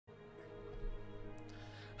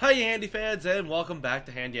Hi Handy fans, and welcome back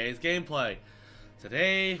to Handy A's Gameplay.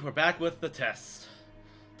 Today we're back with the test.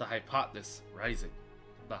 The hypothesis rising.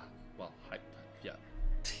 Yeah.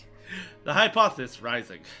 The hypothesis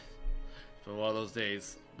rising. It's been one of those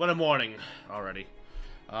days. What a morning already.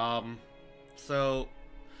 So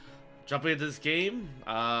jumping into this game,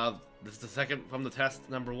 this is the second from the test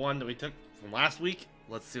number 1 that we took from last week.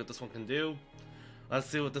 Let's see what this one can do. Let's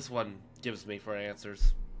see what this one gives me for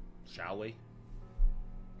answers. Shall we?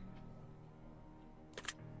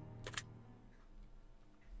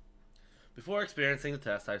 Before experiencing the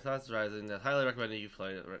test, I thought rising that highly recommended you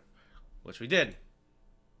play it, which we did.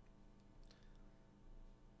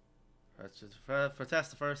 For test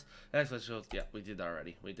the first, next one shows, yeah, we did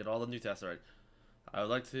already. We did all the new tests already. I would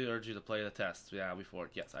like to urge you to play the test. Yeah, before.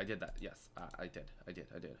 Yes, I did that. Yes, I did.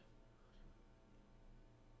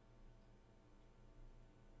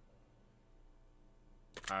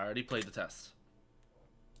 I already played the test.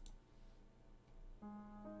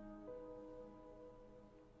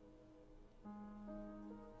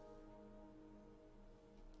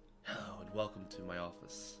 Hello and welcome to my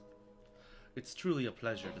office. It's truly a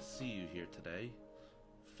pleasure to see you here today.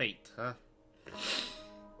 Fate, huh?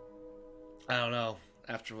 I don't know.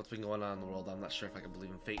 After what's been going on in the world, I'm not sure if I can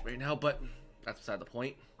believe in fate right now, but that's beside the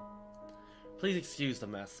point. Please excuse the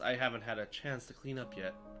mess. I haven't had a chance to clean up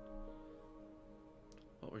yet.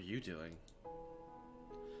 What were you doing?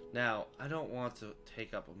 Now, I don't want to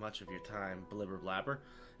take up much of your time, blibber blabber,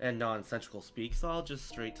 and nonsensical speak, so I'll just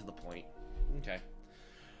straight to the point. Okay.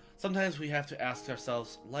 Sometimes we have to ask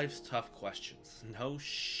ourselves life's tough questions. No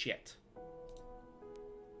shit.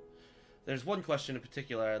 There's one question in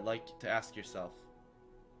particular I'd like to ask yourself.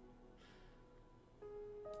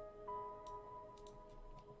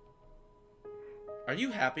 Are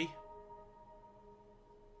you happy?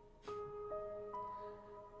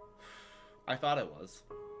 I thought I was.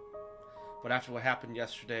 But after what happened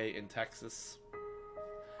yesterday in Texas,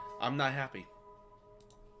 I'm not happy.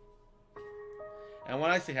 And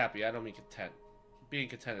when I say happy, I don't mean content. Being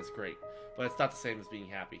content is great, but it's not the same as being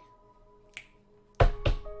happy.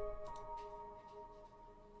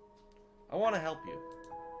 I want to help you.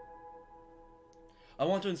 I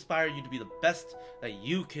want to inspire you to be the best that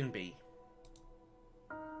you can be.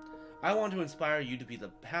 I want to inspire you to be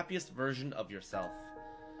the happiest version of yourself.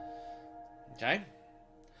 Okay?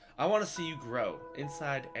 I want to see you grow,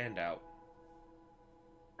 inside and out.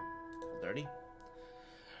 Dirty.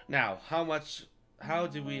 Now, how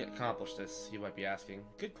do we accomplish this, you might be asking?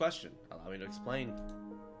 Good question. Allow me to explain.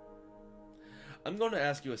 I'm going to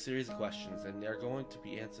ask you a series of questions, and they're going to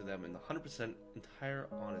be answer them in 100% entire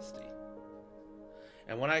honesty.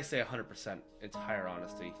 And when I say 100% entire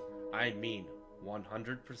honesty, I mean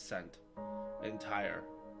 100% entire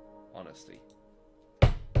honesty.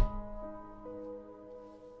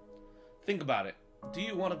 Think about it. Do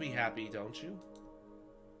you want to be happy, don't you?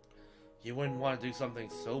 You wouldn't want to do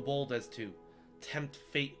something so bold as to tempt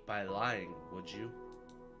fate by lying, would you?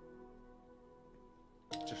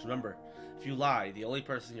 Just remember, if you lie, the only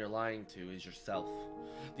person you're lying to is yourself.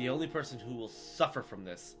 The only person who will suffer from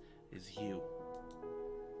this is you.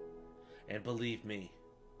 And believe me,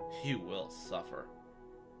 you will suffer.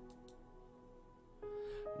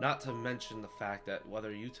 Not to mention the fact that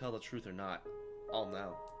whether you tell the truth or not, I'll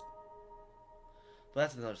know. But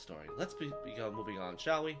that's another story. Let's begin moving on,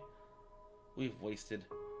 shall we? We've wasted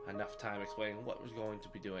enough time explaining what we're going to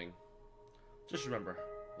be doing. Just remember,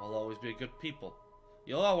 we'll always be good people.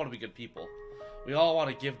 You'll all want to be good people. We all want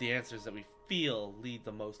to give the answers that we feel lead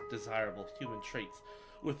the most desirable human traits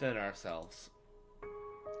within ourselves.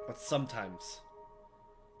 But sometimes,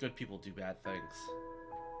 good people do bad things.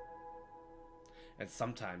 And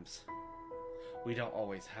sometimes, we don't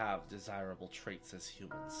always have desirable traits as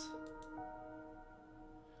humans.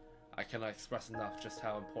 I cannot express enough just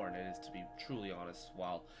how important it is to be truly honest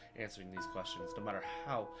while answering these questions, no matter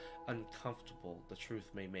how uncomfortable the truth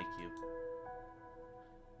may make you.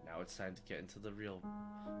 Now it's time to get into the real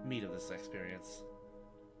meat of this experience.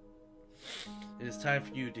 It is time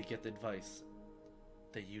for you to get the advice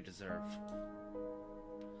that you deserve.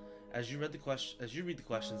 As you read the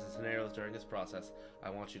questions and scenarios during this process, I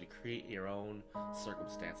want you to create your own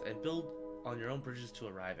circumstance and build on your own bridges to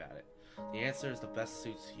arrive at it. The answer is the best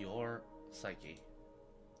suits your psyche.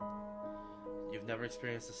 You've never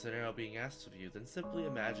experienced a scenario being asked of you, then simply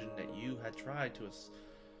imagine that you had tried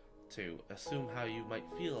to assume how you might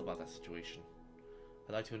feel about that situation.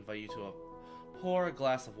 I'd like to invite you to pour a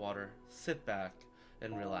glass of water, sit back,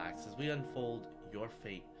 and relax as we unfold your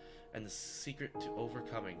fate and the secret to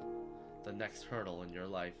overcoming the next hurdle in your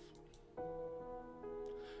life.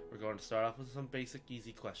 We're going to start off with some basic,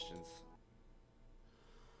 easy questions.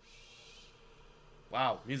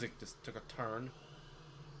 Wow, music just took a turn.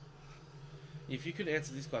 If you could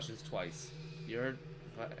answer these questions twice, your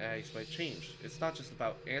eggs might change. It's not just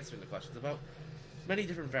about answering the questions, it's about many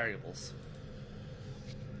different variables.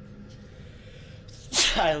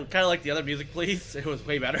 I kind of like the other music, please. It was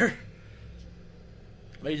way better.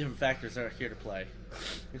 Many different factors are here to play,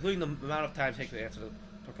 including the amount of time taken to answer the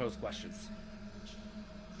proposed questions.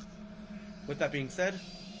 With that being said,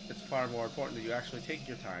 it's far more important that you actually take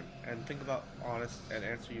your time and think about honest and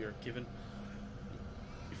answer you're given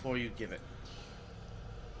before you give it.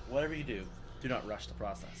 Whatever you do not rush the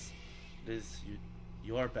process. It is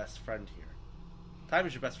your best friend here. Time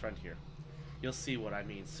is your best friend here. You'll see what I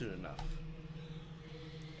mean soon enough.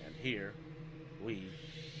 And here we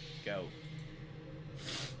go.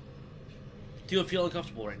 Do you feel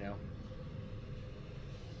uncomfortable right now?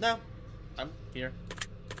 No, I'm here.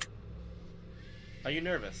 Are you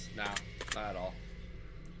nervous? Nah, not at all.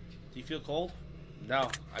 Do you feel cold? No,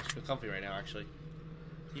 I just feel comfy right now, actually.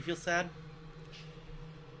 Do you feel sad?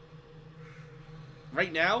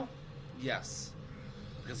 Right now? Yes.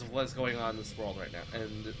 Because of what is going on in this world right now,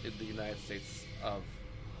 and in the United States of...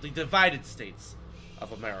 the divided states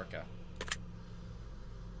of America.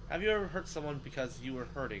 Have you ever hurt someone because you were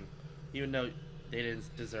hurting, even though they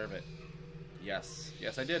didn't deserve it? Yes.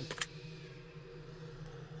 Yes, I did.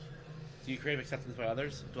 Do you crave acceptance by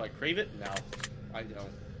others? Do I crave it? No, I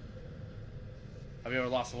don't. Have you ever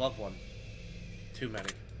lost a loved one? Too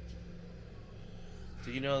many.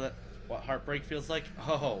 Do you know that what heartbreak feels like?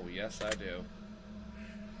 Oh, yes, I do.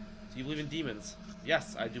 Do you believe in demons?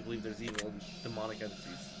 Yes, I do believe there's evil and demonic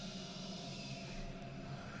entities.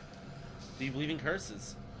 Do you believe in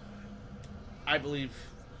curses? I believe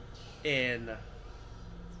in...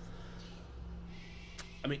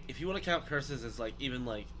 I mean, if you want to count curses as, like, even,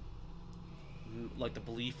 like the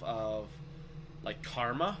belief of, like,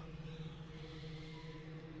 karma?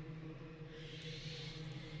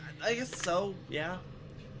 I guess so, yeah.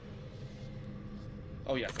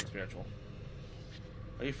 Oh, yes, I'm spiritual.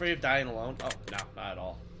 Are you afraid of dying alone? Oh, no, not at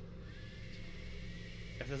all.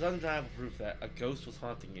 If there's undeniable proof that a ghost was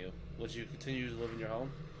haunting you, would you continue to live in your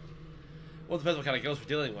home? Well, it depends what kind of ghost we're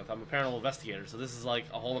dealing with. I'm a paranormal investigator, so this is like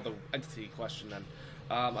a whole other entity question then.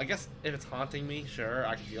 I guess if it's haunting me, sure,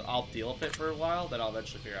 I'll deal with it for a while, then I'll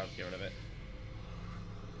eventually figure out how to get rid of it.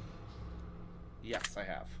 Yes, I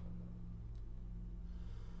have.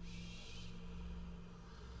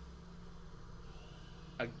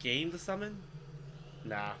 A game to summon?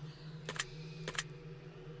 Nah.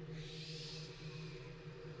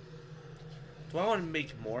 Do I want to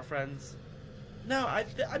make more friends? No,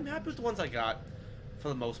 I'm happy with the ones I got, for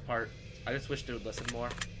the most part. I just wish they would listen more.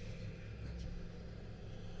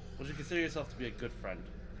 Would you consider yourself to be a good friend?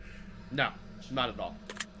 No, not at all.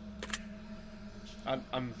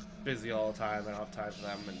 I'm busy all the time, I don't have time for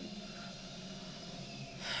them, and...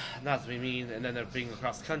 not to be mean, and then they're being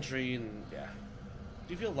across the country, and yeah.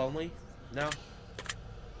 Do you feel lonely? No?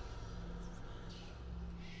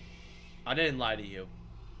 I didn't lie to you.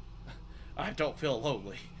 I don't feel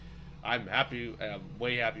lonely. I'm happy, I'm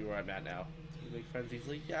way happy where I'm at now. Do you make friends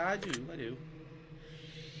easily? Yeah, I do.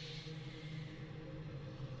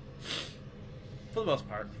 For the most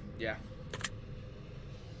part, yeah.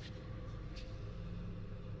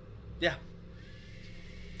 Yeah.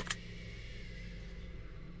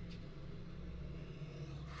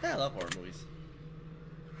 Yeah, I love horror movies.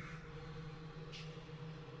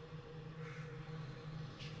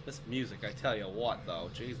 This music, I tell you what, though.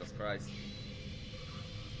 Jesus Christ.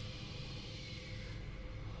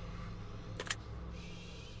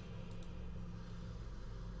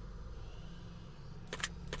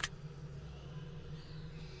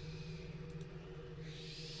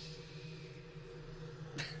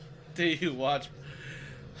 Do you watch?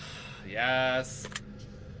 Yes.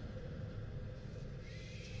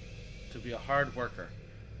 To be a hard worker.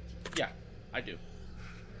 Yeah, I do.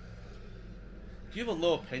 Do you have a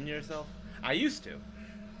low opinion of yourself? I used to.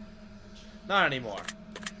 Not anymore.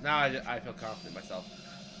 Now I feel confident in myself.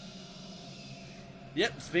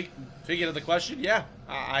 Yep, speaking of the question, yeah,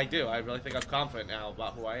 I do. I really think I'm confident now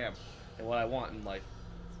about who I am and what I want in life.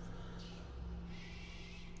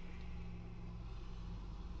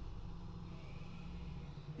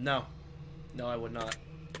 No. No, I would not.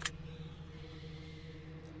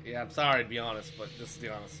 Yeah, I'm sorry to be honest, but this is the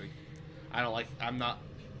honesty.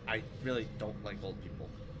 I really don't like old people.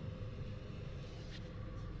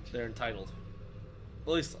 They're entitled.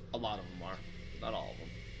 At least a lot of them are. Not all of them.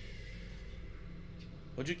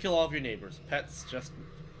 Would you kill all of your neighbors' pets just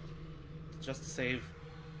to save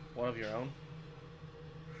one of your own?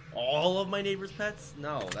 All of my neighbors' pets?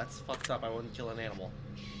 No, that's fucked up. I wouldn't kill an animal.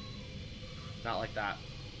 Not like that.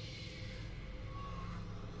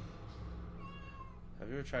 Have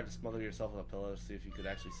you ever tried to smother yourself with a pillow to see if you could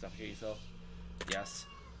actually suffocate yourself? Yes.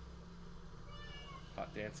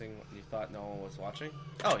 Caught dancing when you thought no one was watching?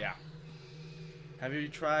 Oh, yeah. Have you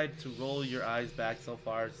tried to roll your eyes back so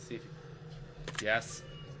far to see if you... Yes.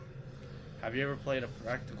 Have you ever played a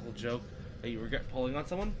practical joke that you regret pulling on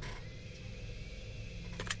someone?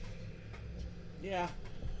 Yeah.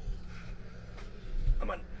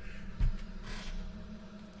 Come on.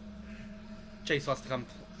 Chase wants to come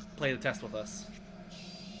play the test with us.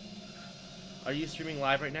 Are you streaming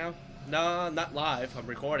live right now? No, not live. I'm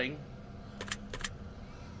recording.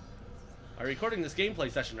 I'm recording this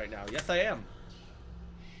gameplay session right now. Yes, I am.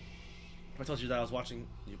 If I told you that I was watching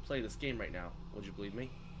you play this game right now, would you believe me?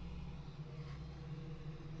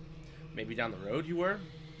 Maybe down the road you were,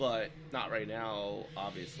 but not right now,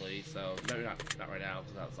 obviously. So, no, not right now,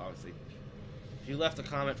 because that's obviously... If you left a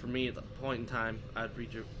comment for me at the point in time, I'd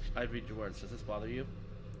read your words. Does this bother you?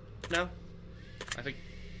 No. I think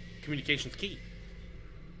communication's key.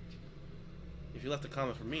 If you left a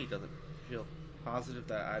comment for me, does it feel positive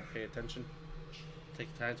that I'd pay attention?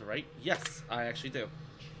 Take the time to write? Yes, I actually do.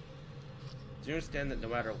 Do you understand that no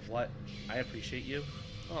matter what, I appreciate you?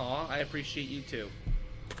 Aw, I appreciate you too.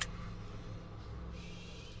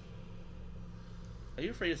 Are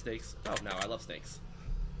you afraid of snakes? Oh no, I love snakes.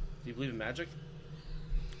 Do you believe in magic?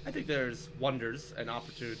 I think there's wonders and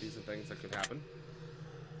opportunities and things that could happen.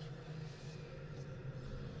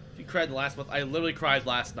 If you cried last month, I literally cried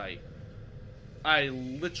last night. I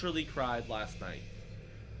literally cried last night.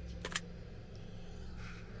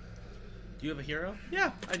 Do you have a hero?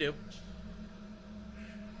 Yeah, I do.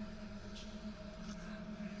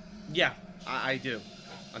 Yeah, I do.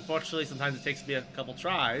 Unfortunately, sometimes it takes me a couple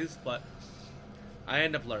tries, but I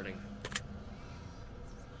end up learning.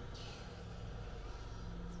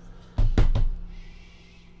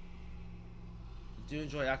 Do you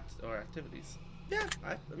enjoy activities? Yeah,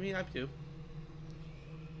 I mean, I do.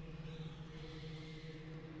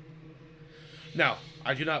 No,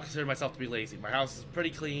 I do not consider myself to be lazy. My house is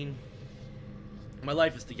pretty clean. My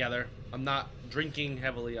life is together. I'm not drinking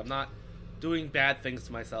heavily. I'm not doing bad things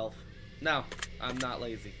to myself. No, I'm not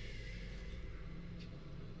lazy.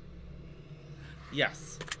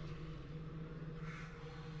 Yes.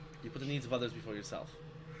 You put the needs of others before yourself.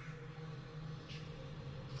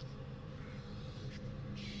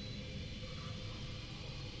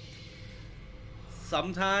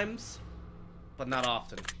 Sometimes, but not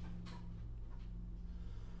often.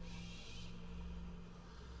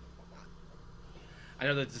 I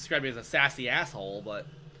know that describe me as a sassy asshole, but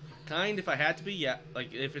kind if I had to be, yeah.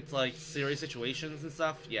 Like, if it's like serious situations and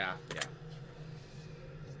stuff, yeah.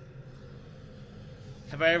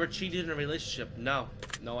 Have I ever cheated in a relationship? No.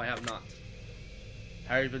 No, I have not.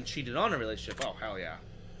 Have you been cheated on a relationship? Oh, hell yeah.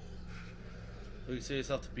 Would you consider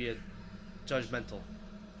yourself to be a judgmental?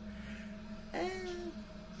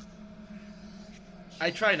 I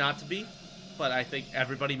try not to be, but I think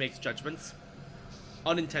everybody makes judgments.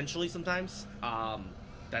 Unintentionally sometimes.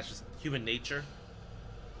 That's just human nature.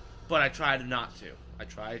 But I try to not to. I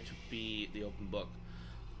try to be the open book.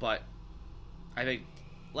 But I think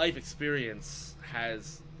life experience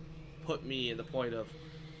has put me in the point of,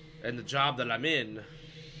 and the job that I'm in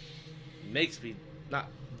makes me not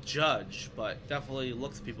judge, but definitely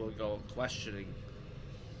looks at people and go questioning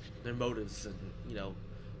their motives and, you know,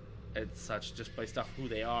 and such, just based off who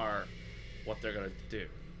they are, what they're gonna do.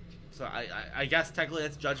 So I guess technically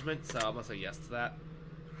that's judgment, so I'm gonna say yes to that.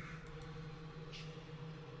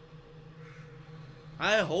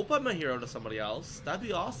 I hope I'm a hero to somebody else. That'd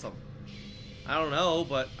be awesome. I don't know,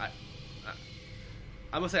 but I'm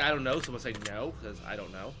gonna say I don't know, so I'm gonna say no, because I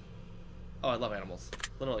don't know. Oh, I love animals.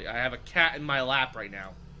 Literally, I have a cat in my lap right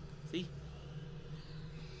now. See?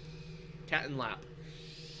 Cat in lap.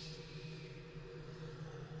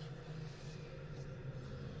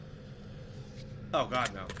 Oh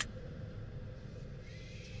god, no.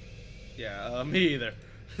 Yeah, me either.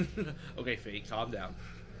 Okay, Fate, calm down.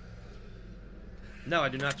 No, I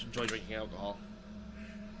do not enjoy drinking alcohol.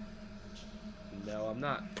 No, I'm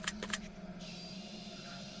not.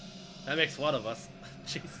 That makes one of us.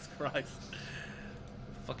 Jesus Christ.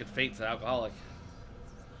 Fucking Fate's an alcoholic.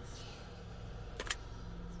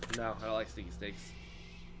 No, I don't like stinky steaks.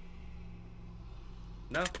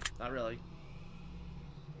 No, not really.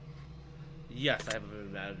 Yes, I have a vivid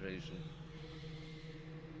imagination.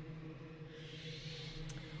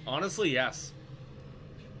 Honestly, yes.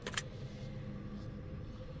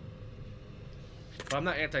 But I'm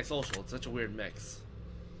not antisocial. It's such a weird mix.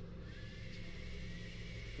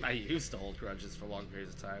 I used to hold grudges for long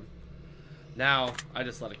periods of time. Now, I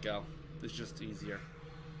just let it go. It's just easier.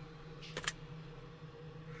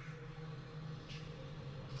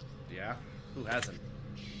 Yeah? Who hasn't?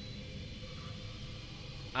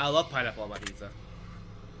 I love pineapple on my pizza.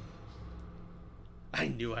 I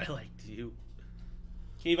knew I liked you.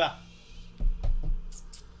 Kiba.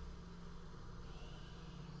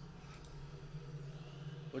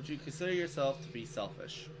 Would you consider yourself to be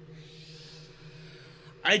selfish?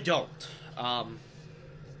 I don't. I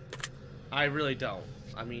really don't.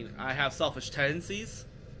 I mean, I have selfish tendencies,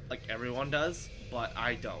 like everyone does, but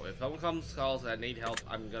I don't. If someone calls and I need help,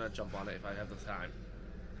 I'm gonna jump on it if I have the time.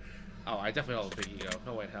 Oh, I definitely have a big ego.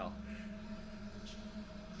 No way in hell.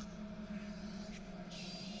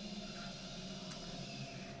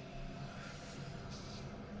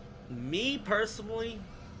 Me, personally,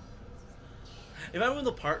 if I'm with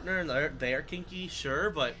a partner and they're kinky, sure,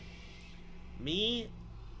 but me,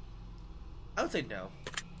 I would say no.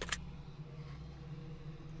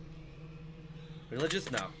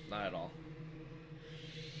 Religious? No, not at all.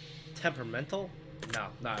 Temperamental? No,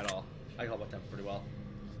 not at all. I hold my temper pretty well.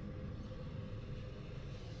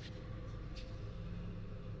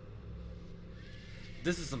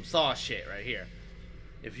 This is some Saw shit right here.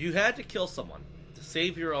 If you had to kill someone to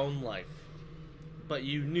save your own life, but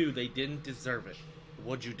you knew they didn't deserve it,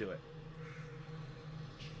 would you do it?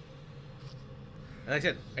 And like I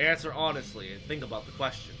said, answer honestly and think about the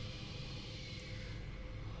question.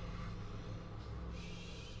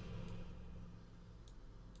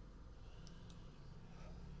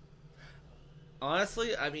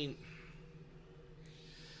 Honestly, I mean,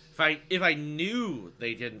 if I knew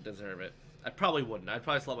they didn't deserve it, I probably wouldn't. I'd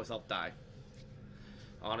probably just let myself die.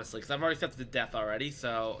 Honestly, because I've already accepted the death already,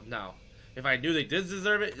 so no. If I knew they did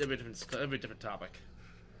deserve it, it'd be a different topic.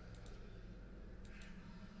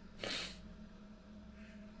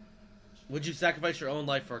 Would you sacrifice your own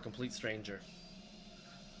life for a complete stranger?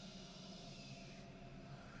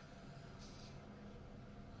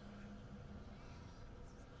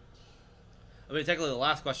 I mean, technically, the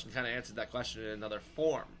last question kind of answered that question in another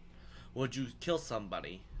form. Would you kill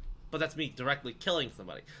somebody? But that's me directly killing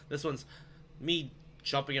somebody. This one's me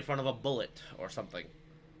jumping in front of a bullet or something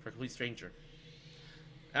for a complete stranger.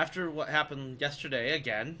 After what happened yesterday,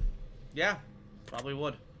 again, yeah, probably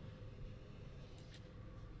would.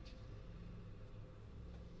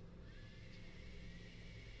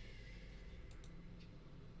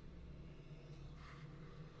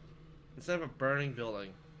 Instead of a burning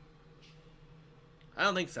building. I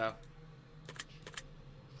don't think so.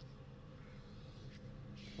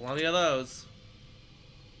 Plenty of those.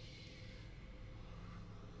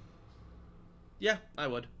 Yeah, I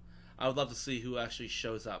would. I would love to see who actually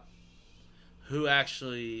shows up. Who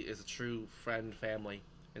actually is a true friend, family,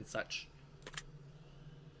 and such.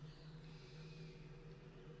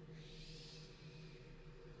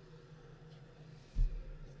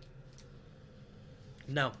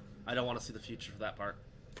 No, I don't want to see the future for that part.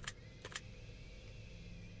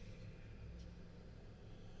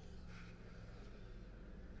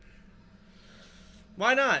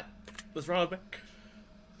 Why not? What's wrong with it?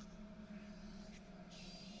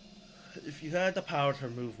 If you had the power to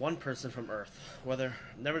remove one person from Earth, whether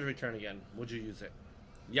never to return again, would you use it?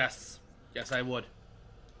 Yes. Yes, I would.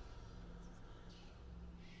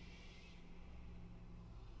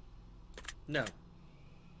 No.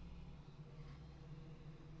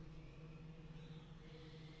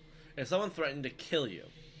 If someone threatened to kill you,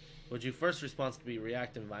 would your first response be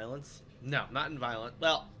react in violence? No, not in violence.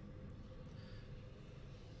 Well,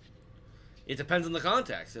 it depends on the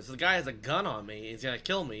context. If the guy has a gun on me and he's gonna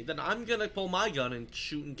kill me, then I'm gonna pull my gun and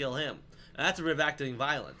shoot and kill him. And that's a reacting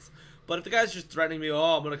violence. But if the guy's just threatening me,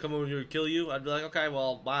 oh, I'm gonna come over here and kill you, I'd be like, okay,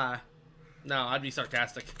 well, bye. No, I'd be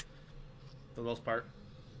sarcastic. For the most part.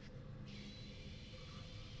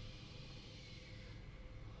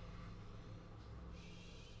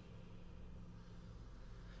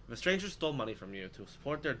 If a stranger stole money from you to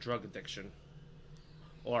support their drug addiction,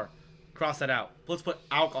 or cross that out. Let's put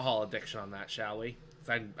alcohol addiction on that, shall we?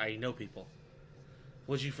 'Cause I know people.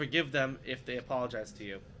 Would you forgive them if they apologize to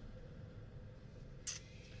you?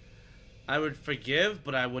 I would forgive,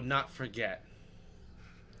 but I would not forget.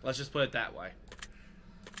 Let's just put it that way.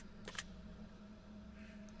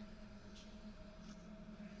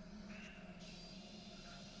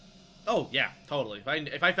 Oh, yeah, totally.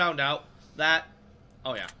 If I found out that,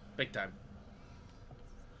 oh yeah, big time.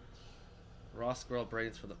 Raw squirrel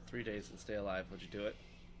brains for the 3 days and stay alive. Would you do it?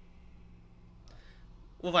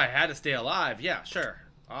 Well, if I had to stay alive, yeah, sure.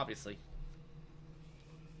 Obviously.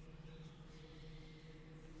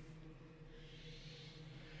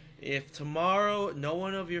 If tomorrow no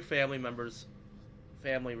one of your family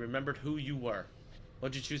remembered who you were,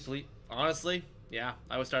 Would you choose to leave? Honestly, yeah,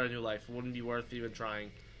 I would start a new life. It wouldn't be worth even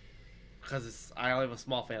trying. Because I only have a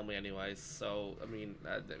small family anyways, so,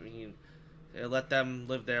 let them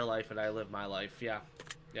live their life and I live my life. Yeah.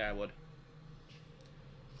 Yeah, I would.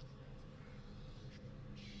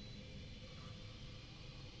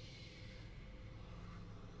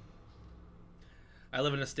 I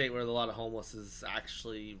live in a state where a lot of homeless is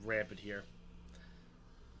actually rampant here.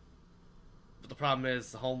 But the problem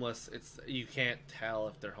is, the homeless, you can't tell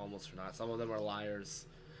if they're homeless or not. Some of them are liars.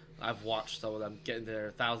 I've watched some of them get into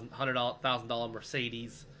their $1,000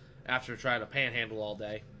 Mercedes after trying to panhandle all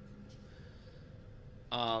day.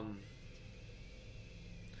 If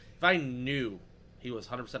I knew he was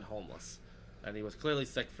 100% homeless and he was clearly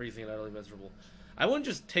sick, freezing, and utterly miserable, I wouldn't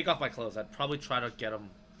just take off my clothes. I'd probably try to get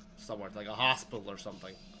him somewhere, like a hospital or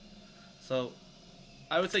something. So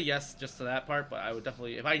I would say yes just to that part, but I would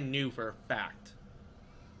definitely, if I knew for a fact,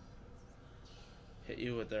 hit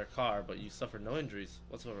you with their car, but you suffered no injuries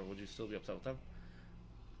whatsoever, would you still be upset with them?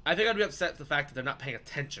 I think I'd be upset at the fact that they're not paying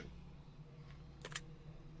attention.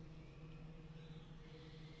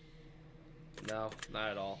 No,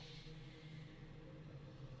 not at all.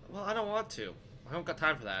 Well, I don't want to. I don't got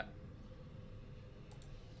time for that.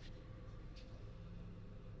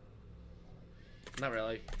 Not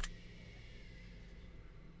really.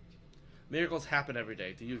 Miracles happen every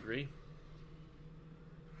day. Do you agree?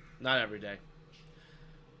 Not every day.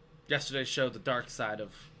 Yesterday showed the dark side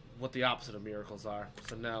of what the opposite of miracles are.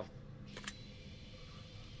 So no.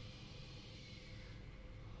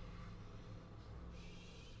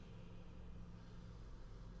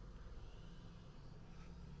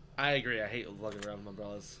 I agree. I hate lugging around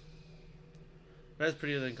umbrellas. Red is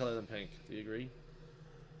prettier than color than pink. Do you agree?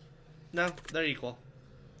 No, they're equal.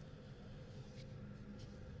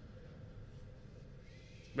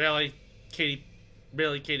 Really, Katy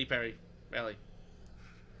Perry, really.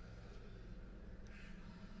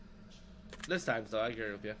 This time, though, I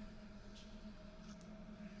agree with you.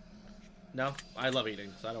 No, I love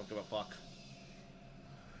eating, so I don't give a fuck.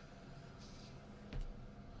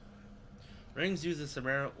 Rings used as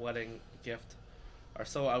Samara wedding gift are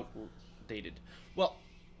so outdated. Well,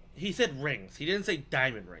 he said rings. He didn't say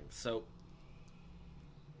diamond rings, so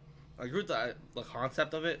I agree with the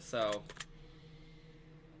concept of it, so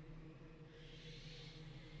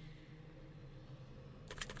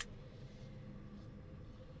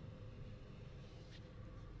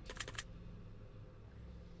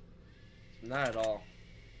not at all.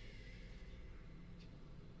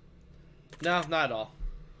 No, not at all.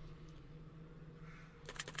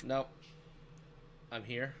 Nope. I'm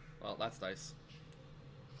here. Well, that's nice.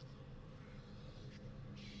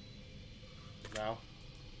 No.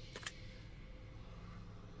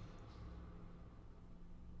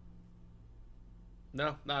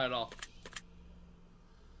 No, not at all.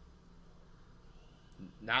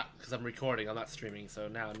 Not because I'm recording. I'm not streaming, so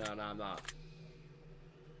no, I'm not.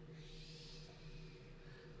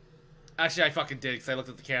 Actually, I fucking did because I looked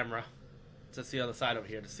at the camera to see on the side over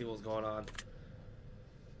here to see what was going on.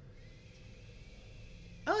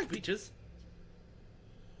 I like beaches.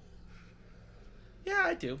 Yeah,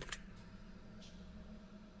 I do.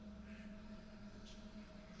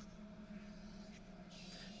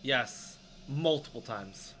 Yes, multiple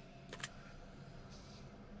times.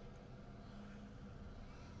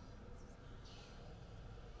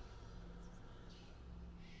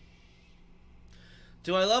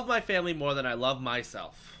 Do I love my family more than I love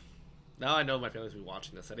myself? Now I know my family's be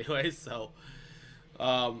watching this anyway, so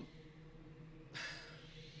I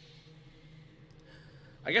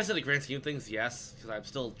guess in the grand scheme of things, yes, because I'm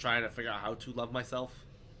still trying to figure out how to love myself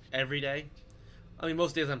every day. I mean,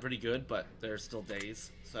 most days I'm pretty good, but there's still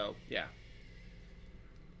days, so yeah.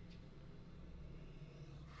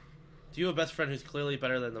 Do you have a best friend who's clearly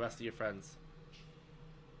better than the rest of your friends?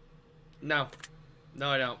 No. No,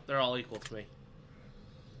 I don't. They're all equal to me.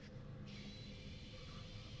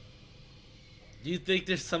 Do you think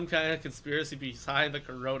there's some kind of conspiracy behind the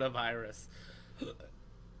coronavirus?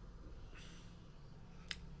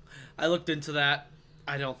 I looked into that.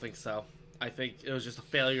 I don't think so. I think it was just a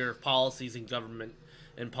failure of policies in government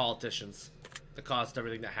and politicians that caused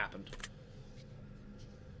everything that happened.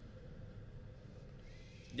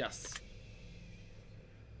 Yes.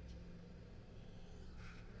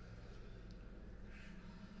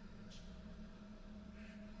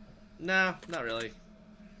 Nah, not really.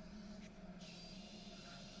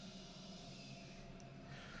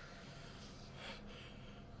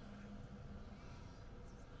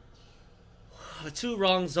 Two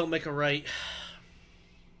wrongs don't make a right.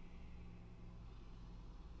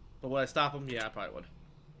 But would I stop him? Yeah, I probably would.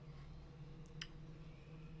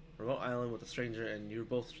 remote island with a stranger, and you're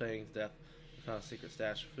both staying to death. You found a secret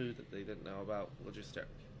stash of food that they didn't know about. Would you stare?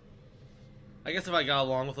 I guess if I got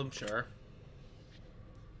along with them, sure.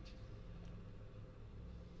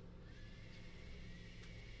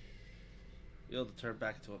 You'll have to turn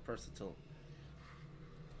back into a person till...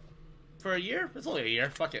 For a year? It's only a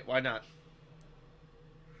year. Fuck it. Why not?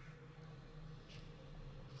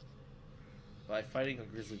 By fighting a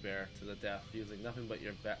grizzly bear to the death, using nothing but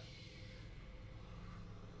your bat.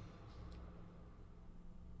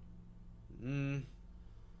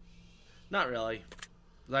 Not really.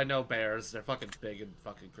 I know bears. They're fucking big and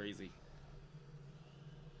fucking crazy.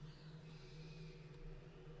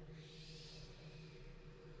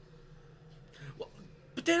 Well,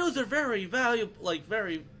 potatoes are very valuable. Like,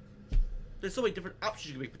 very... There's so many different options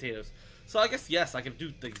you can make potatoes. So I guess, yes, I can do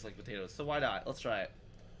things like potatoes. So why not? Let's try it.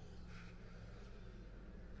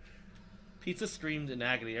 Pizza screamed in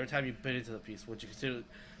agony every time you bit into the piece. Would you consider...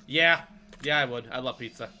 Yeah. Yeah, I would. I love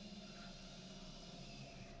pizza.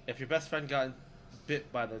 If your best friend got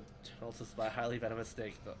bit by the Turtles by a highly venomous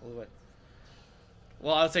snake,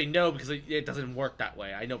 well, I would say no because it doesn't work that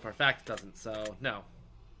way. I know for a fact it doesn't, so no.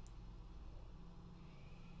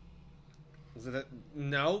 Is it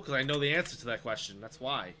no? Because I know the answer to that question. That's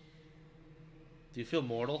why. Do you feel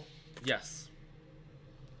mortal? Yes.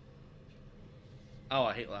 Oh,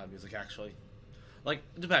 I hate loud music, actually. Like,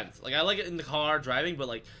 it depends. Like, I like it in the car, driving, but,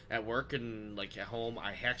 like, at work and, like, at home,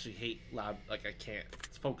 I actually hate loud, like, I can't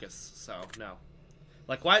focus, so, no.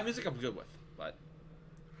 Like, quiet music, I'm good with, but...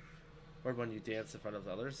 Or when you dance in front of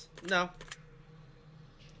others? No.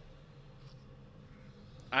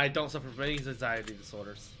 I don't suffer from any anxiety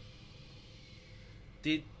disorders.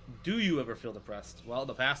 Do you ever feel depressed? Well, in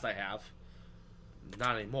the past I have.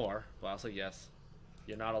 Not anymore, but I'll say yes.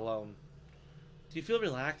 You're not alone. Do you feel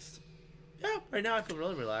relaxed? Yeah, right now I feel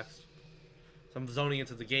really relaxed. So I'm zoning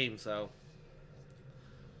into the game, so...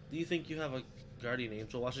 Do you think you have a guardian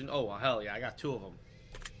angel watching? Oh, well, hell yeah, I got 2 of them.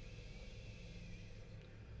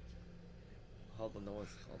 Hold on, no one's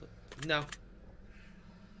called it. No.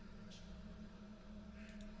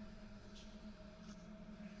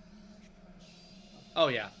 Oh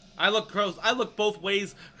yeah. I look both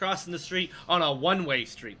ways crossing the street on a one-way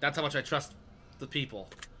street. That's how much I trust the people.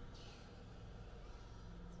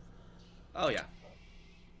 Oh yeah.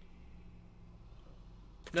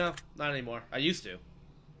 No, not anymore. I used to.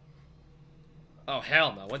 Oh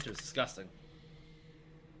hell no, winter is disgusting.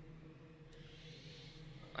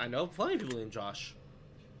 I know plenty of people named Josh.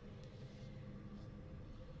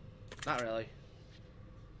 Not really.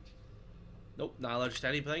 Nope, not allergic to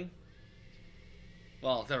anything.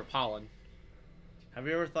 Well, except for pollen. Have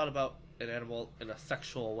you ever thought about an animal in a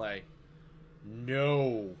sexual way?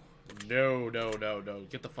 No. No, no, no, no.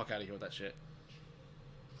 Get the fuck out of here with that shit.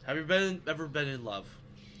 Have you ever been in love?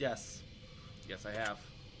 Yes. Yes, I have.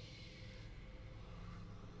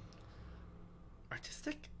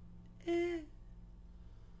 Artistic?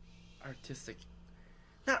 Artistic.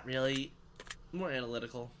 Not really. More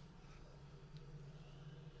analytical.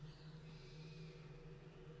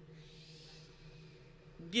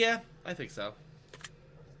 Yeah, I think so.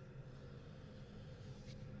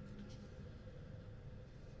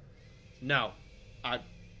 No.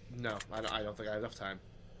 No, I don't think I have enough time.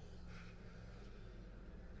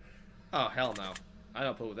 Oh, hell no. I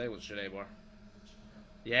don't play with anyone shit anymore.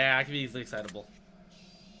 Yeah, I can be easily excitable.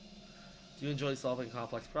 Do you enjoy solving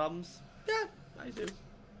complex problems? Yeah, I do.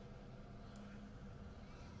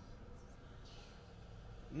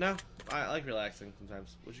 No, I like relaxing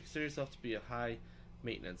sometimes. Would you consider yourself to be a high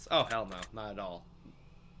maintenance? Oh, hell no. Not at all.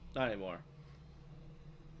 Not anymore.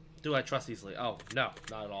 Do I trust easily? Oh, no.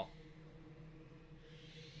 Not at all.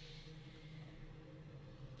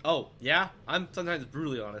 Oh, yeah? I'm sometimes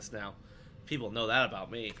brutally honest now. People know that about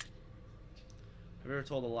me. Have you ever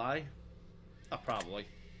told a lie? Oh, probably.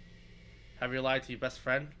 Have you lied to your best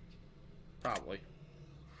friend? Probably.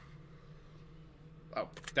 Oh,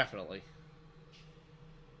 definitely.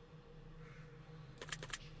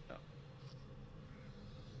 Oh.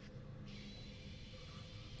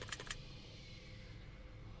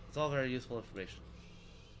 It's all very useful information.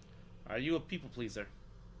 Are you a people pleaser?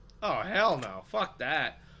 Oh, hell no. Fuck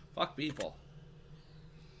that. Fuck people.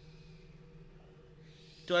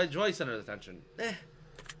 Do I enjoy center of attention?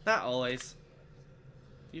 Not always.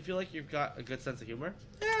 Do you feel like you've got a good sense of humor?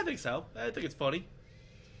 Yeah, I think so. I think it's funny.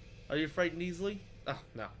 Are you frightened easily? Oh,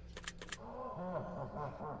 no.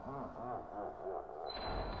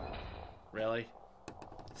 Really?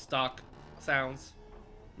 Stock sounds.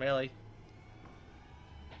 Really?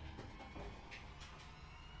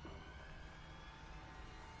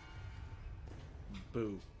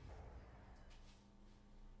 Boo.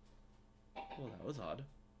 Well, that was odd.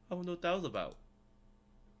 I wonder what that was about.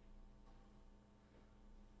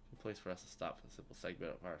 A place for us to stop for the simple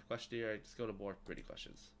segment of our questionnaire. Just go to more gritty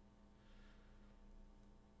questions.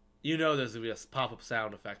 You know there's going to be a pop-up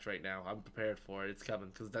sound effect right now. I'm prepared for it. It's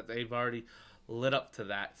coming. Because they've already lit up to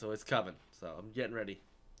that. So it's coming. So I'm getting ready.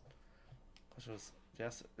 Question was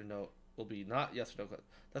yes or no. Will be not yes or no.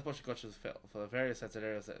 That's what your questions fail. For the various sensitive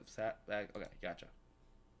areas that sat back. Okay, gotcha.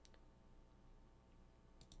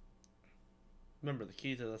 Remember, the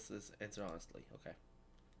key to this is answer honestly. Okay.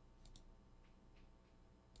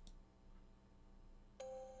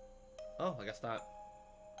 Oh, I guess not.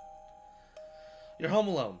 You're home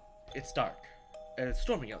alone. It's dark, and it's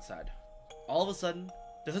storming outside. All of a sudden,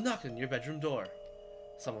 there's a knock on your bedroom door.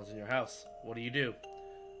 Someone's in your house. What do?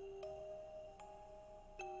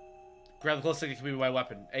 Grab the closest thing that can be my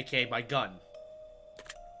weapon, aka my gun.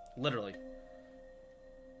 Literally.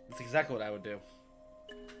 That's exactly what I would do.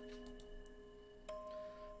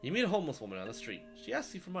 You meet a homeless woman on the street. She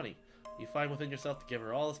asks you for money. You find within yourself to give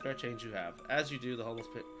her all the spare change you have. As you do, the homeless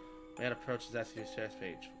man approaches, asking you to share his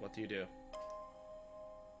page. What do?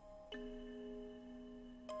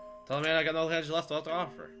 Tell the man I got no change left to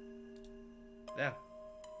offer. Yeah.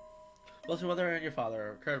 Both your mother and your father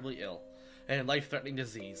are incredibly ill, and in life-threatening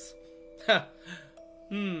disease.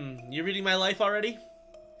 You reading my life already?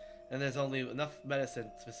 And there's only enough medicine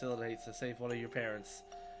to facilitate to save one of your parents.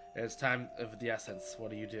 And it's time of the essence.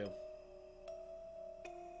 What do?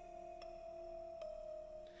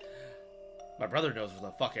 My brother knows what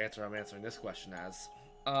the fuck answer I'm answering this question as.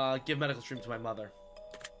 Give medical treatment to my mother.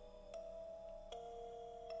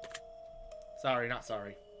 Sorry, not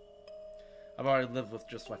sorry. I've already lived with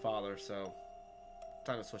just my father, so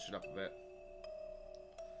time to switch it up a bit.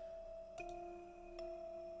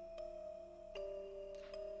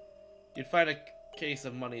 You'd find a case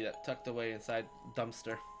of money that tucked away inside the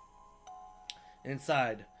dumpster.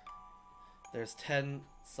 Inside, there's 10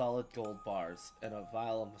 solid gold bars and a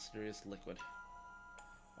vial of mysterious liquid.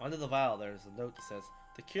 Under the vial, there's a note that says,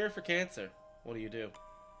 "The cure for cancer." What do?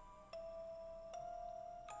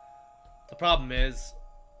 The problem is,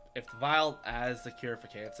 if the vial has the cure for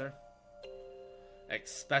cancer,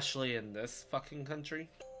 especially in this fucking country,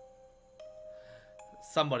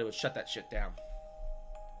 somebody would shut that shit down.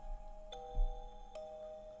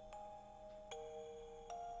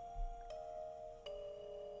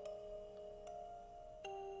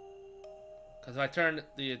 Because if I turn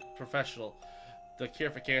the professional, the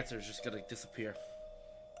cure for cancer is just gonna disappear.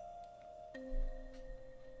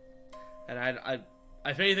 And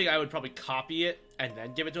if anything, I would probably copy it and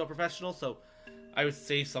then give it to a professional. So I would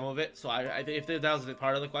save some of it. So I think if that was a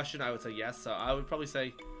part of the question, I would say yes. So I would probably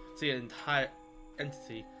say, see an entire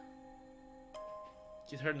entity.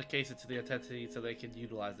 You turn the case into the entity so they can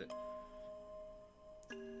utilize it.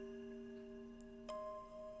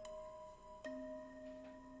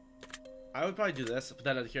 I would probably do this, but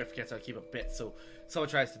then the cure for cancer, I'd keep a bit. So if someone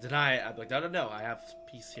tries to deny it, I'd be like, no, I have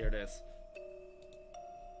peace. Here it is.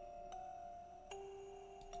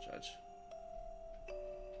 Judge.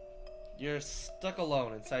 You're stuck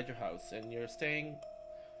alone inside your house, and you're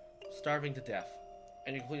starving to death,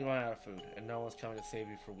 and you're completely run out of food, and no one's coming to save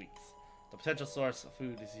you for weeks. The potential source of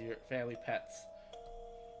food is your family pets.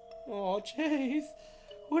 Oh, Chase,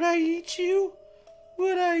 would I eat you?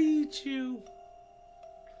 Would I eat you?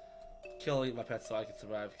 Kill or eat my pets so I can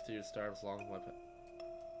survive. Continue to starve as long as my pet.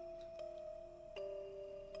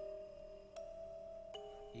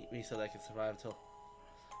 Eat me so that I can survive until...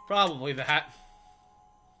 Probably that.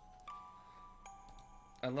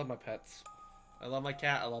 I love my pets. I love my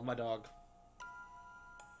cat. I love my dog.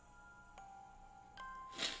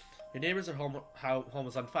 Your neighbors are home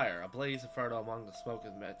is on fire. A blaze inferno among the smoke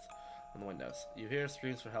and mist on the windows. You hear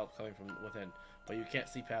screams for help coming from within, but you can't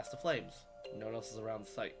see past the flames. No one else is around the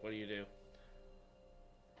site. What do?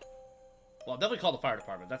 Well, I'll definitely call the fire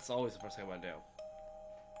department. That's always the first thing I want to do.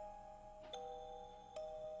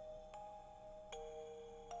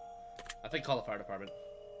 I think call the fire department.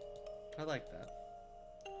 I like that.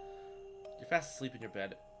 You're fast asleep in your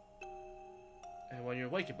bed, and when you're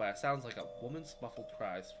awakened by it sounds like a woman's muffled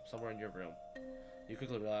cries from somewhere in your room. You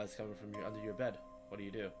quickly realize it's coming from under your bed. What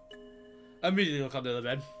do? Immediately look under the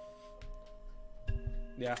bed.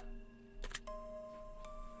 Yeah.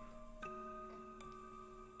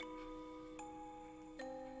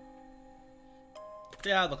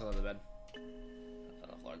 Yeah, I'd look under the bed. I don't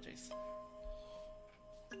know, Florida Chase.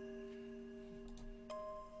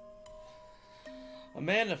 A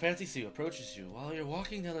man in a fancy suit approaches you while you're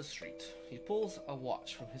walking down the street. He pulls a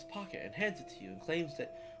watch from his pocket and hands it to you and claims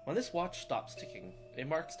that when this watch stops ticking, it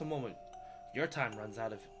marks the moment your time runs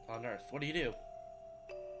out on Earth. What do?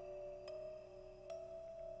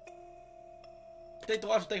 Take the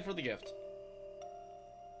watch and thank for the gift.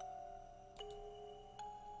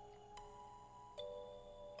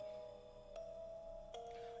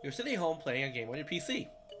 You're sitting home playing a game on your PC.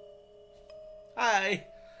 Hi!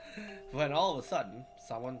 When all of a sudden,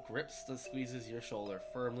 someone grips and squeezes your shoulder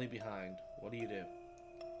firmly behind. What do you do?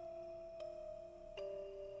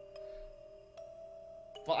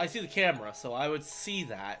 Well, I see the camera, so I would see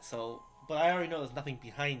that, but I already know there's nothing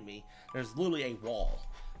behind me. There's literally a wall.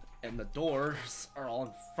 And the doors are all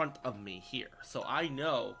in front of me here. So I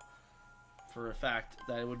know for a fact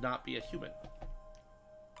that it would not be a human.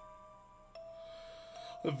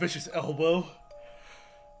 A vicious elbow.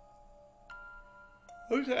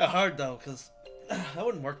 It's kind of hard though, because that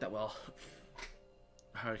wouldn't work that well.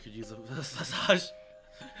 I could use a massage.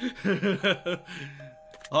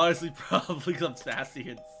 Honestly, probably because I'm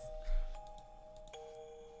sassy and...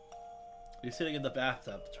 You're sitting in the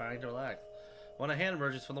bathtub, trying to relax. When a hand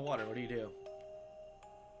emerges from the water, what do you do?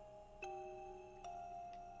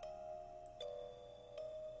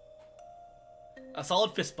 A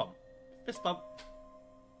solid fist bump. Fist bump.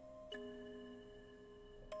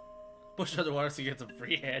 Push underwater so you get some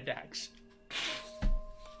free hand action.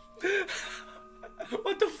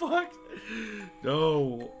 What the fuck?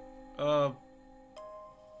 No. I'd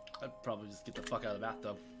probably just get the fuck out of the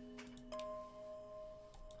bathtub.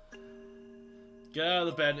 Get out of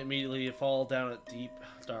the bed immediately and fall down a deep,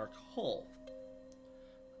 dark hole.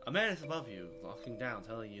 A man is above you, looking down,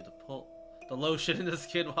 telling you to pull the lotion in the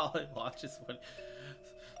skin while it watches when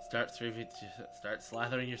start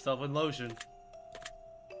slathering yourself in lotion.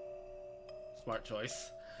 Smart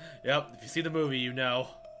choice. Yep, if you see the movie, you know.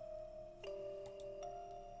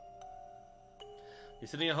 You're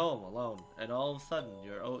sitting at home alone, and all of a sudden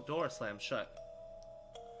your door slams shut.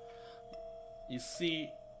 You see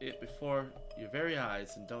it before your very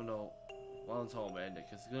eyes and don't know while it's home, and it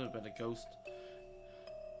could have been a ghost,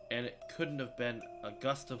 and it couldn't have been a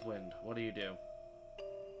gust of wind. What do you do?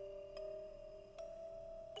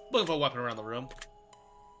 Looking for a weapon around the room.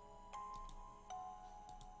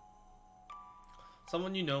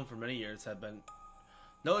 Someone you know for many years have been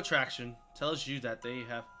no attraction tells you that they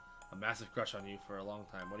have a massive crush on you for a long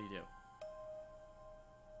time. What do you do?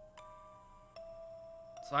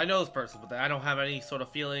 So I know this person, but I don't have any sort of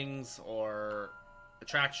feelings or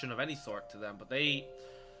attraction of any sort to them. But they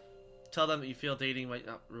tell them that you feel dating might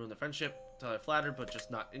not ruin the friendship. Tell they're flattered, but just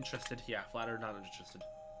not interested. Yeah, flattered, not interested.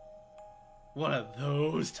 One of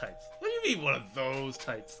those types. What do you mean, one of those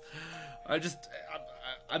types?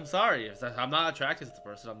 I'm sorry. If I'm not attracted to the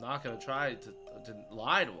person, I'm not going to try to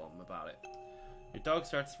lie to them about it. Your dog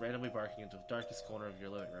starts randomly barking into the darkest corner of your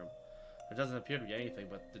living room. There doesn't appear to be anything,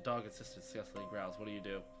 but the dog insists disgustingly growls. What do you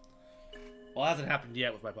do? Well, it hasn't happened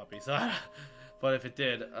yet with my puppy, so but if it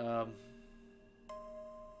did,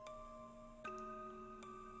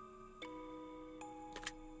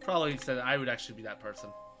 probably said I would actually be that person.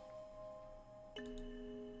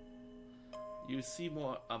 You see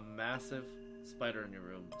a massive spider in your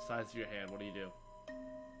room, the size of your hand. What do you do?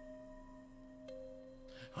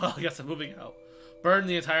 Well, I guess I'm moving out. Burn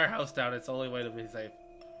the entire house down. It's the only way to be safe.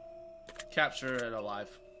 Capture it alive.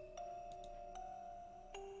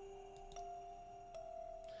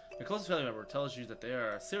 Your closest family member tells you that they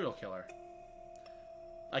are a serial killer.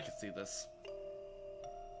 I can see this.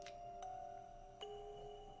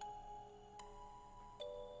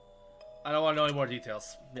 I don't want to know any more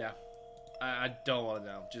details. Yeah. I don't want to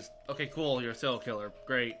know. Just, okay, cool, you're a serial killer.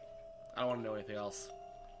 Great. I don't want to know anything else.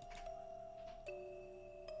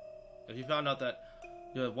 If you found out that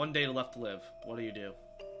you have 1 day left to live, what do you do?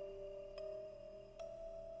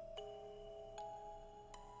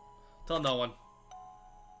 Tell no one.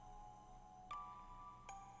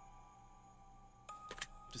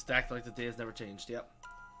 Just act like the day has never changed. Yep.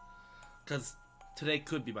 Because today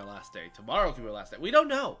could be my last day. Tomorrow could be my last day. We don't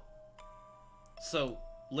know. So,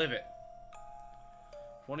 live it.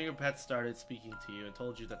 If one of your pets started speaking to you and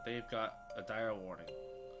told you that they've got a dire warning,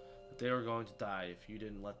 that they were going to die if you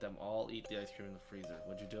didn't let them all eat the ice cream in the freezer,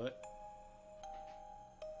 would you do it?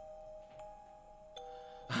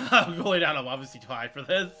 I'm going out. I'm obviously too high for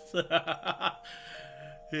this.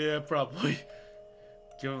 Yeah, probably.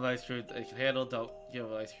 Give them ice cream they can handle. Don't give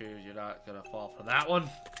them ice cream. You're not going to fall for that one.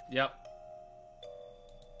 Yep.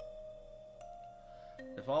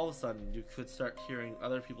 If all of a sudden you could start hearing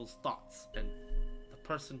other people's thoughts and the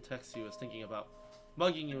person texts you is thinking about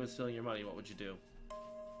mugging you and stealing your money, what would you do?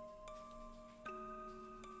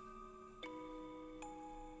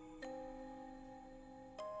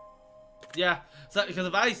 Yeah, so, because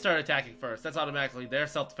if I start attacking first, that's automatically their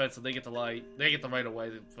self-defense, so they get to lie. They get the right away.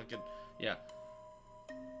 They fucking, yeah.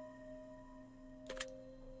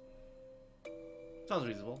 Sounds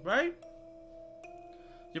reasonable, right?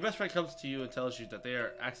 Your best friend comes to you and tells you that they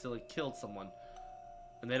are accidentally killed someone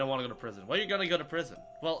and they don't want to go to prison. Well, you're gonna go to prison.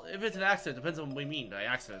 Well, if it's an accident, it depends on what we mean by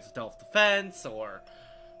accident. It's self-defense or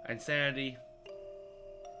insanity.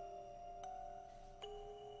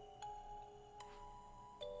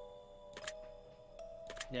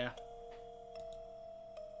 Yeah.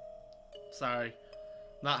 Sorry.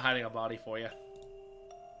 Not hiding a body for you.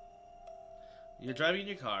 You're driving in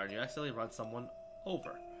your car and you accidentally run someone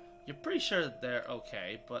over. You're pretty sure that they're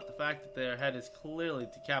okay, but the fact that their head is clearly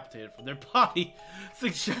decapitated from their body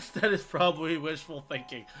suggests that it's probably wishful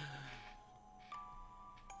thinking.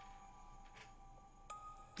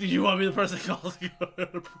 Do you want me the person who calls you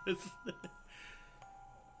to prison?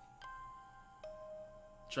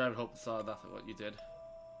 Try and hope saw nothing what you did.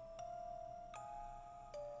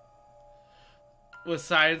 With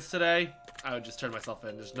science today, I would just turn myself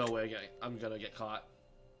in. There's no way I'm gonna get caught.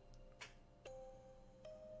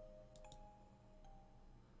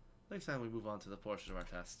 Next time we move on to the portion of our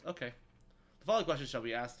test. Okay. The following questions shall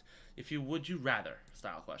be asked if you would you rather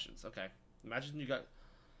style questions. Okay. Imagine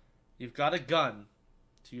you've got a gun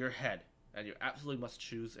to your head and you absolutely must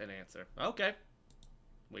choose an answer. Okay.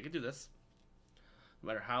 We can do this. No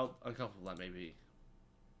matter how uncomfortable that may be.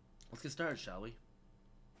 Let's get started, shall we?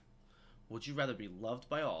 Would you rather be loved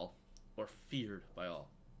by all or feared by all?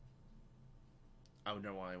 I would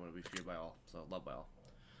never want anyone to be feared by all, so loved by all.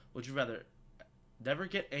 Would you rather never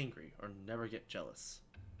get angry or never get jealous?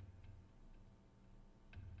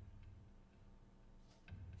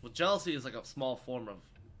 Well, jealousy is like a small form of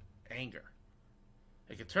anger.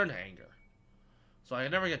 It can turn to anger. So I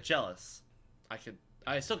can never get jealous.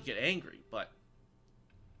 I still get angry, but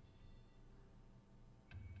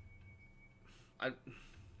I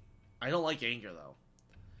don't like anger though.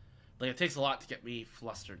 Like it takes a lot to get me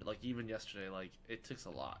flustered. Like even yesterday, like it takes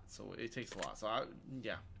a lot. So it takes a lot. So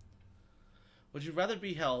yeah. Would you rather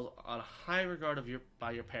be held on high regard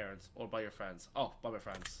by your parents or by your friends? Oh, by my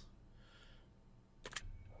friends.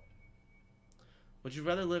 Would you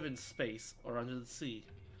rather live in space or under the sea?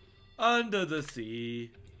 Under the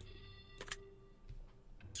sea.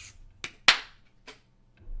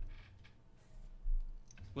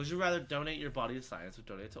 Would you rather donate your body to science or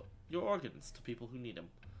donate your organs to people who need them?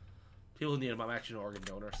 People who need them. I'm actually an organ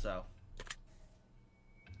donor, so.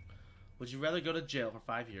 Would you rather go to jail for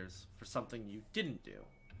 5 years for something you didn't do,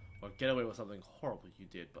 or get away with something horrible you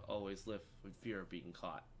did but always live with fear of being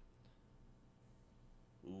caught?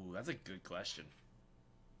 Ooh, that's a good question.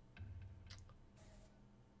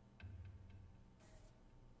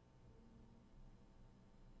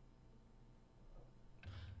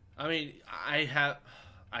 I mean, I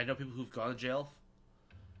know people who've gone to jail,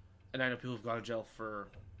 and I know people who've gone to jail for,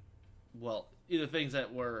 well, either things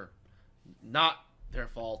that were not their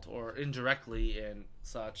fault or indirectly and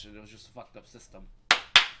such, and it was just a fucked up system.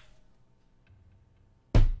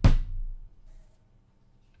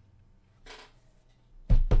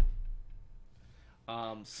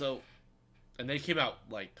 So, and they came out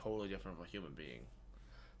like totally different from a human being.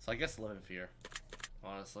 So I guess live in fear,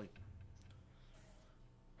 honestly.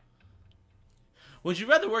 Would you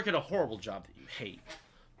rather work at a horrible job that you hate,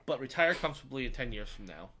 but retire comfortably in 10 years from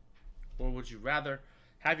now? Or would you rather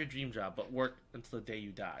have your dream job, but work until the day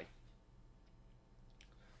you die?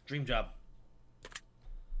 Dream job.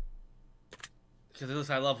 Because at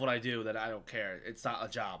least I love what I do, that I don't care. It's not a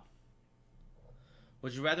job.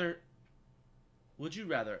 Would you rather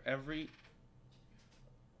every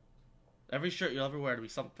shirt you'll ever wear to be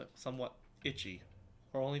somewhat itchy,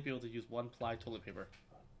 or only be able to use one-ply toilet paper?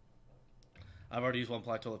 I've already used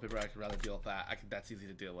one-ply toilet paper. I could rather deal with that. That's easy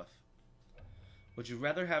to deal with. Would you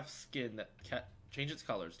rather have skin that change its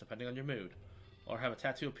colors depending on your mood, or have a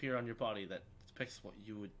tattoo appear on your body that depicts what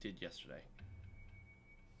you did yesterday?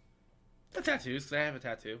 The tattoos, because I have a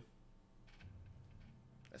tattoo.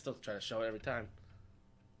 I still try to show it every time.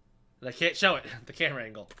 And I can't show it, the camera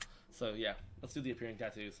angle. So yeah, let's do the appearing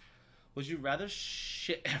tattoos. Would you rather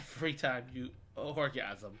shit every time you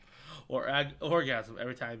orgasm, or orgasm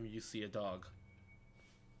every time you see a dog?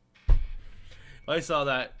 I saw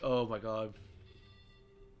that. Oh my god.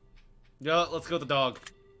 Yeah, let's go with the dog.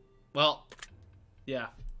 Well, yeah.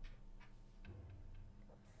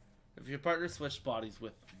 If your partner switched bodies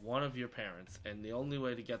with one of your parents, and the only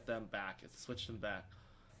way to get them back is to switch them back,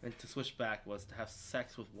 and to switch back was to have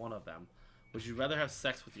sex with one of them, would you rather have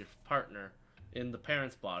sex with your partner in the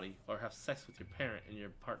parent's body, or have sex with your parent in your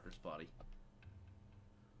partner's body?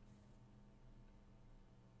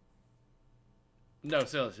 No,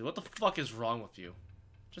 seriously, what the fuck is wrong with you?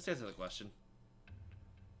 Just answer the question.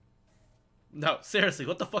 No, seriously,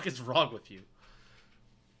 what the fuck is wrong with you?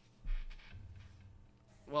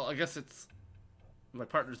 Well, I guess it's my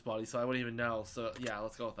partner's body, so I wouldn't even know. So, yeah,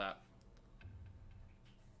 let's go with that.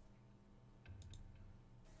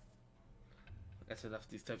 That's enough of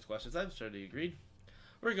these types of questions. I'm sure they agreed.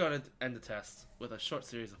 We're going to end the test with a short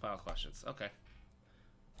series of final questions. Okay.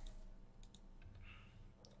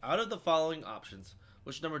 Out of the following options,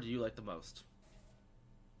 which number do you like the most?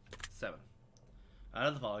 7. Out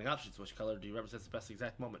of the following options, which color do you represent the best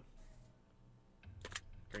exact moment?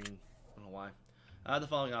 Green. I don't know why. Out of the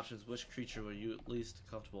following options, which creature were you least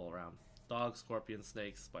comfortable around? Dogs, scorpions,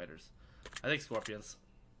 snakes, spiders. I think scorpions.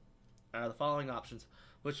 Out of the following options,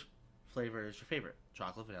 which flavor is your favorite?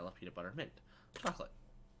 Chocolate, vanilla, peanut butter, mint. Chocolate.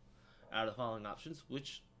 Out of the following options,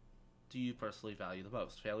 which do you personally value the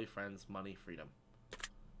most? Family, friends, money, freedom.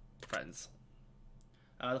 Friends.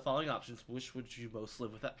 Out of the following options, which would you most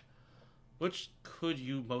live without? Which could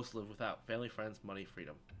you most live without? Family, friends, money,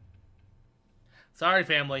 freedom. Sorry,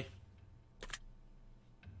 family.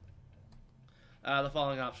 Out of the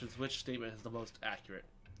following options, which statement is the most accurate?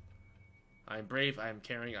 I am brave, I am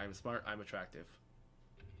caring, I am smart, I am attractive.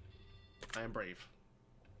 I am brave.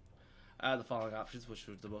 Out of the following options, which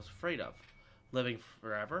are the most afraid of? Living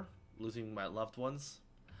forever? Losing my loved ones?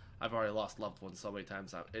 I've already lost loved ones so many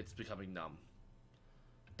times, it's becoming numb.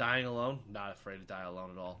 Dying alone? Not afraid to die alone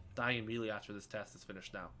at all. Dying immediately after this test is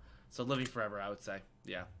finished now. So living forever, I would say.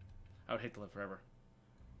 Yeah. I would hate to live forever.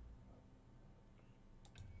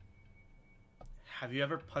 Have you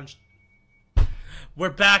ever punched... We're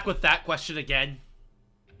back with that question again.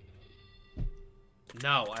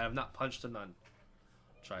 No, I have not punched a nun.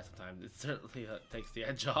 Try sometime. It certainly takes the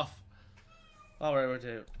edge off. Alright, we're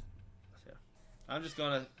doing... Yeah. I'm just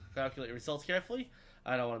going to calculate your results carefully.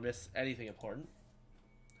 I don't want to miss anything important.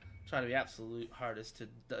 Trying to be absolute hardest to...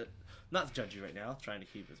 not to judge you right now. Trying to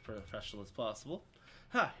keep as professional as possible.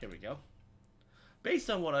 Here we go. Based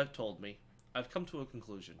on what I've told me, I've come to a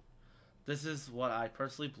conclusion. This is what I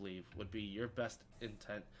personally believe would be your best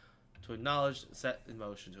intent to acknowledge, set in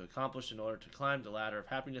motion, to accomplish in order to climb the ladder of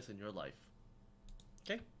happiness in your life.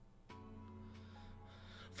 Okay?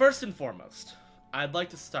 First and foremost, I'd like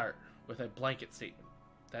to start with a blanket statement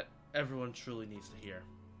that everyone truly needs to hear.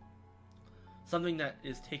 Something that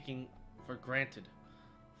is taken for granted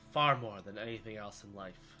far more than anything else in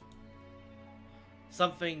life.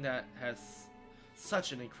 Something that has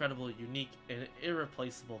such an incredible, unique, and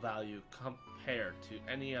irreplaceable value compared to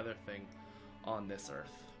any other thing on this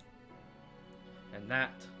earth. And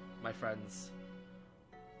that, my friends,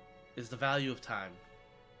 is the value of time.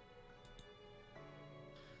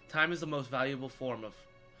 Time is the most valuable form of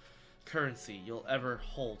currency you'll ever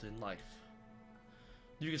hold in life.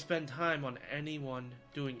 You can spend time on anyone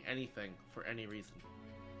doing anything for any reason.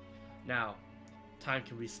 Now, time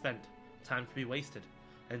can be spent, time can be wasted,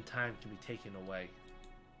 and time can be taken away.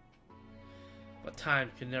 But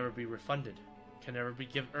time can never be refunded, can never be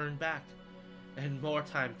earned back, and more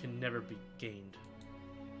time can never be gained.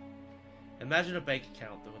 Imagine a bank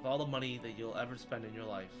account that with all the money that you'll ever spend in your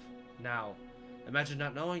life. Now, imagine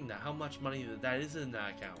not knowing that how much money that is in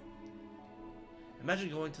that account. Imagine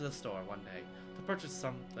going to the store one day to purchase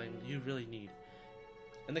something you really need,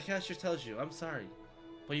 and the cashier tells you, "I'm sorry,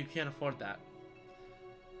 but you can't afford that."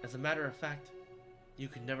 As a matter of fact, you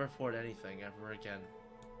can never afford anything ever again.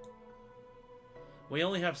 We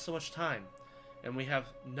only have so much time, and we have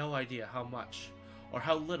no idea how much or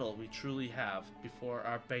how little we truly have before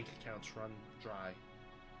our bank accounts run dry.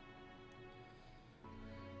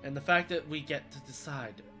 And the fact that we get to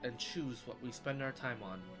decide and choose what we spend our time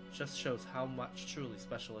on just shows how much truly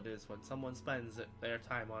special it is when someone spends their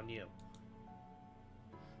time on you.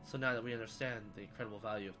 So now that we understand the incredible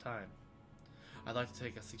value of time, I'd like to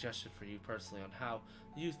take a suggestion for you personally on how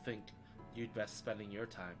you think you'd best spending your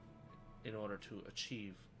time in order to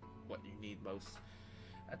achieve what you need most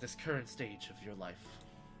at this current stage of your life.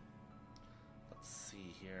 Let's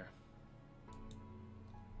see here.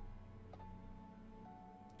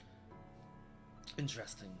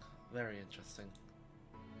 Interesting. Very interesting.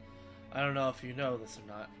 I don't know if you know this or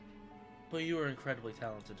not, but you are incredibly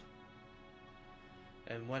talented.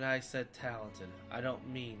 And when I said talented, I don't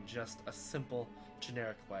mean just a simple,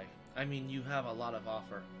 generic way. I mean you have a lot of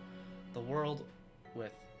offer. The world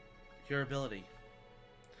with your ability.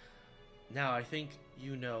 Now, I think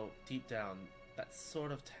you know deep down that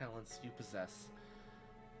sort of talents you possess.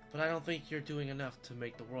 But I don't think you're doing enough to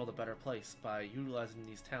make the world a better place by utilizing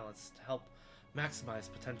these talents to help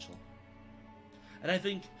maximize potential. And I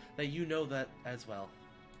think that you know that as well.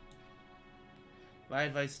 My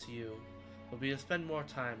advice to you would be to spend more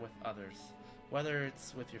time with others, whether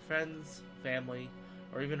it's with your friends, family,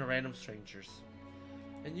 or even random strangers.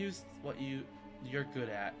 And use what you you're good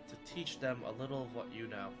at to teach them a little of what you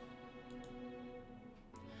know.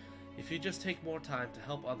 If you just take more time to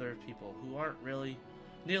help other people who aren't really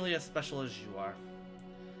nearly as special as you are.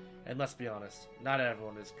 And let's be honest, not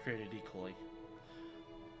everyone is created equally.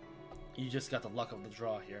 You just got the luck of the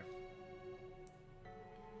draw here.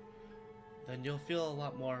 Then you'll feel a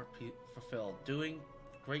lot more fulfilled, doing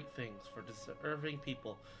great things for deserving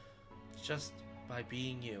people just by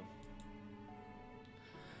being you.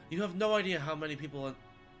 You have no idea how many people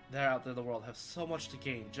there out there in the world have so much to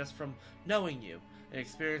gain just from knowing you and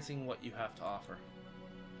experiencing what you have to offer.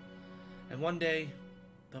 And one day,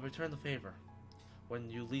 they'll return the favor when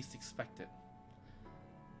you least expect it.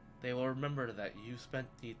 They will remember that you spent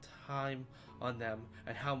the time on them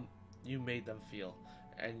and how you made them feel,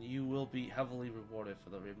 and you will be heavily rewarded for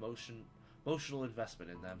the emotional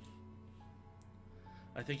investment in them.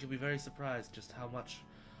 I think you'll be very surprised just how much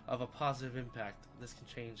of a positive impact this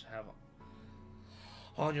can have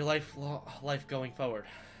on your life going forward.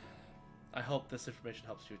 I hope this information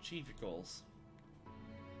helps you achieve your goals.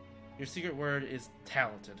 Your secret word is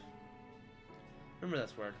talented. Remember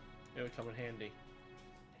this word. It would come in handy.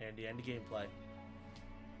 Handy gameplay.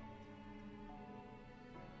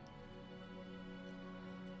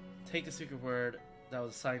 Take the secret word that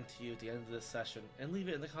was assigned to you at the end of this session and leave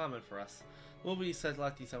it in the comment for us. We'll be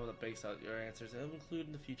selecting some of the based out your answers and include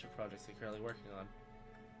in the future projects you're currently working on.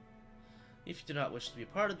 If you do not wish to be a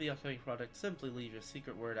part of the upcoming project, simply leave your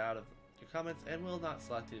secret word out of your comments and we'll not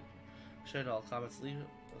select it. Should all comments leave it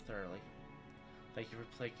thoroughly. Thank you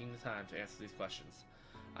for taking the time to answer these questions.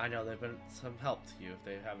 I know they've been some help to you. If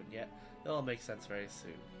they haven't yet, it'll make sense very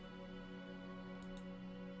soon.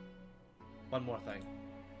 One more thing.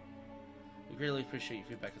 We greatly appreciate your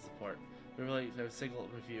feedback and support. We really have a single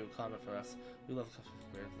review and comment for us. We love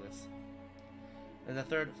this. In the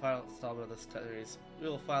third and final installment of this series, we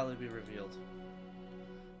will finally be revealed.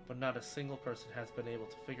 But not a single person has been able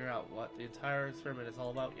to figure out what the entire experiment is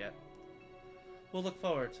all about yet. We'll look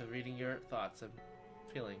forward to reading your thoughts and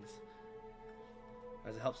feelings,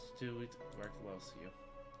 as it helps to do work the most to you.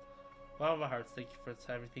 Bottom of our hearts, thank you for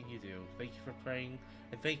everything you do. Thank you for praying,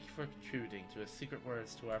 and thank you for contributing to secret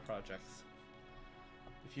words to our projects.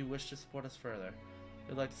 If you wish to support us further,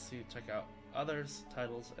 we'd like to see you check out others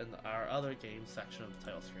titles in our other games section of the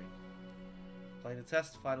title screen. Playing the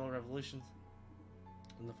test, Final Revolutions,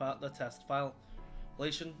 and the test, Final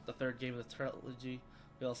Revelation, the third game of the trilogy.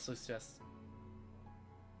 We also suggest.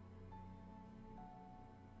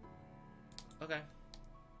 Okay.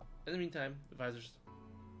 In the meantime, advisors.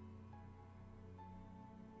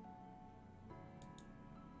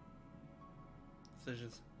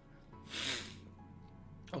 Decisions.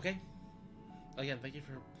 Okay. Again, thank you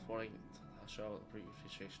for supporting the show.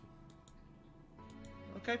 Appreciation.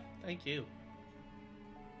 Okay, thank you.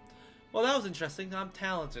 Well, that was interesting. I'm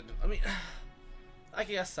talented. I mean, I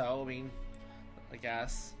guess so. I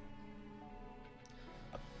guess.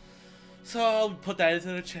 So I'll put that into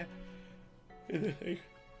the chat.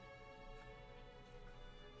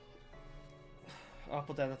 I'll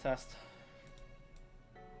put that in the test.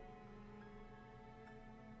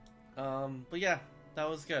 But yeah, that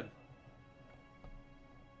was good.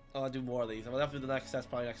 I'll do more of these. I'm gonna have to do the next test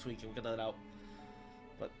probably next week and get that out.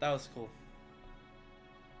 But that was cool.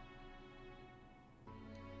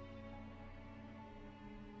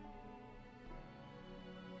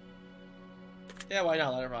 Yeah, why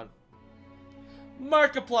not? Let it run.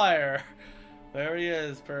 Markiplier! There he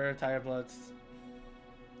is, per Tiger Bloods.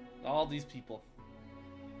 All these people.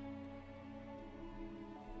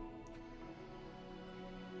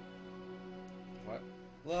 What?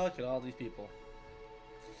 Look at all these people.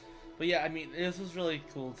 But yeah, I mean, this was really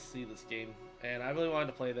cool to see this game. And I really wanted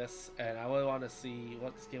to play this. And I really wanted to see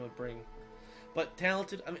what this game would bring. But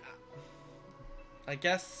talented, I mean, I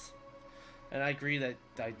guess. And I agree that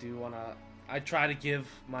I do want to. I try to give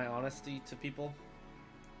my honesty to people.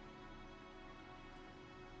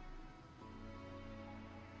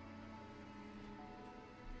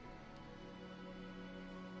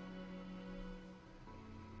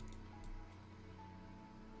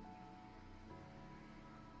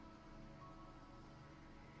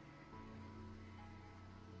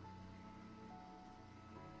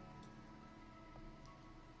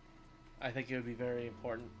 I think it would be very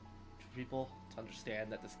important for people to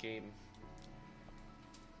understand that this game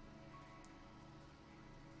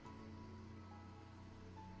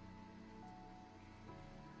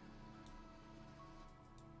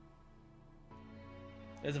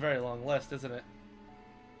is a very long list, isn't it?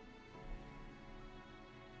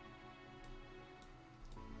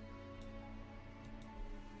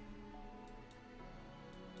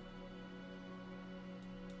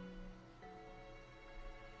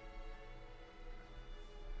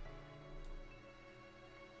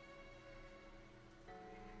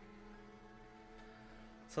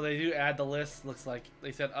 So they do add the list. Looks like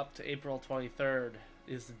they said up to April 23rd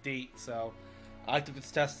is the date. So I took this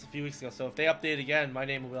test a few weeks ago. So if they update again, my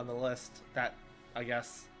name will be on the list. That, I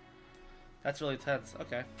guess. That's really tense.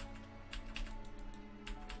 Okay.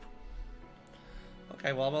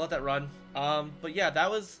 Okay, well, I'm gonna let that run. But yeah, that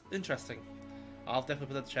was interesting. I'll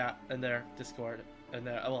definitely put the chat in there, Discord, and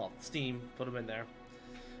there. Well, Steam, put them in there.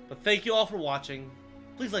 But thank you all for watching.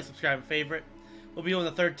 Please like, subscribe, and favorite. We'll be doing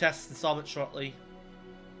the 3rd test installment shortly.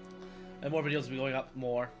 And more videos will be going up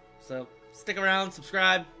more. So stick around,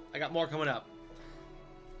 subscribe. I got more coming up.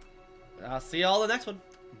 I'll see y'all in the next one.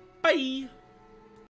 Bye!